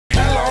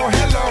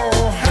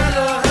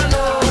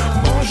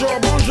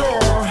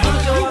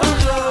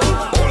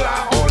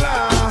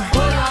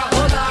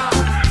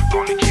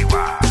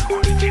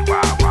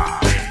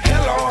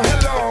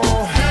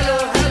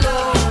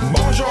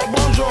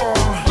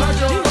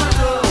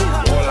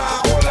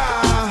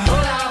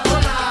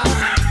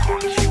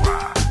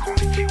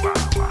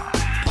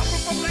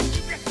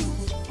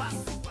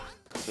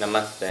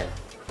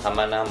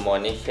हमारा नाम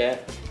मोनिश है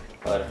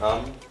और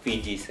हम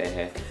फीजी से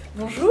हैं।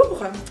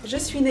 Bonjour, je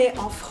suis née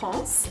en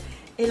France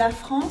et la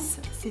France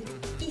c'est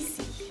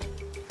ici.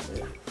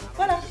 Là.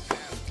 Voilà.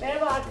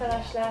 Merhaba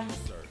arkadaşlar.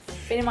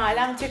 Benim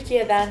ailem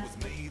Türkiye'den.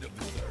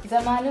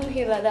 Zamanım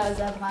Hiva'da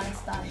az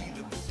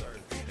Afganistan'dayım.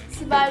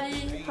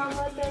 Sibali,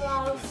 Hamad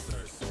Laos.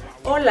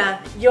 Hola,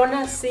 yo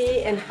nací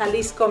en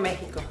Jalisco,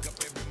 México.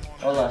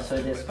 Hola,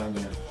 soy de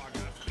España.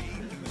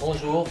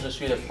 Bonjour, je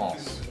suis de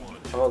France.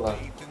 Hola,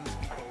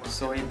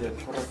 soy de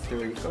Puerto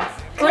Rico.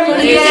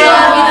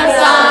 Konnichiwa,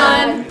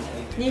 minasan.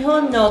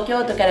 Nihon no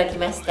Kyotoから来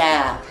まし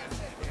た.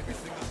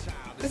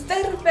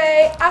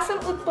 Здравей, аз съм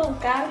от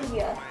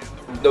България.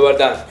 Dobar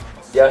dan,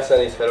 ja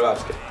sam iz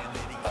Hrvatske.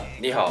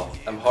 Ni hao,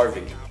 I'm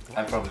Harvey.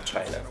 I'm from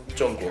China.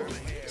 中国.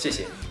 谢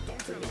谢.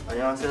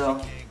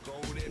 안녕하세요.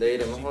 내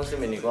이름은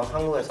홍수민이고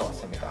한국에서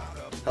왔습니다.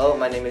 Hello,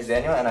 my name is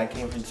Daniel and I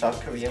came from South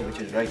Korea, which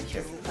is right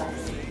here.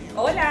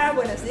 Hola,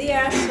 buenos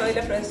días. Soy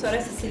la profesora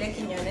Cecilia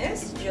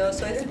Quiñones. Yo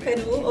soy del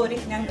Perú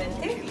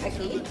originalmente,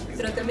 aquí,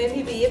 pero también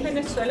viví en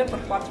Venezuela por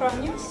 4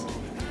 años,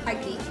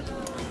 aquí.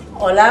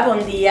 Hola,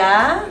 bon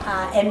dia.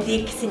 Em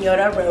dic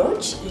Senyora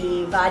Roach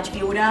i vaig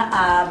viure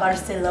a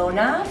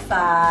Barcelona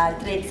fa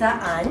 13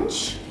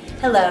 anys.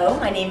 Hello,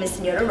 my name is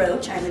Senyora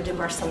Roach. I lived in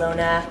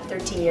Barcelona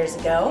 13 years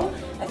ago.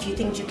 A few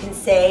things you can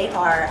say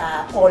are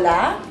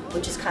hola,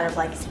 which is kind of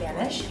like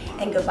Spanish,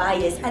 and goodbye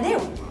is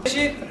adeu.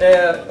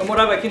 Eu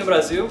morava aqui no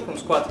Brasil por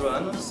uns 4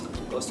 anos.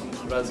 Gosto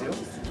muito do Brasil.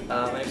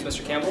 My name is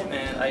Mr. Campbell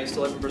and I used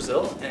to live in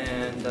Brazil.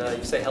 And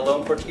you say hello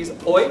in Portuguese,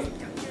 oi,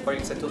 or you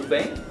can say tudo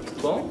bem,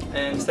 tudo bom,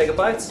 and say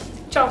goodbye, it's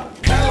ciao.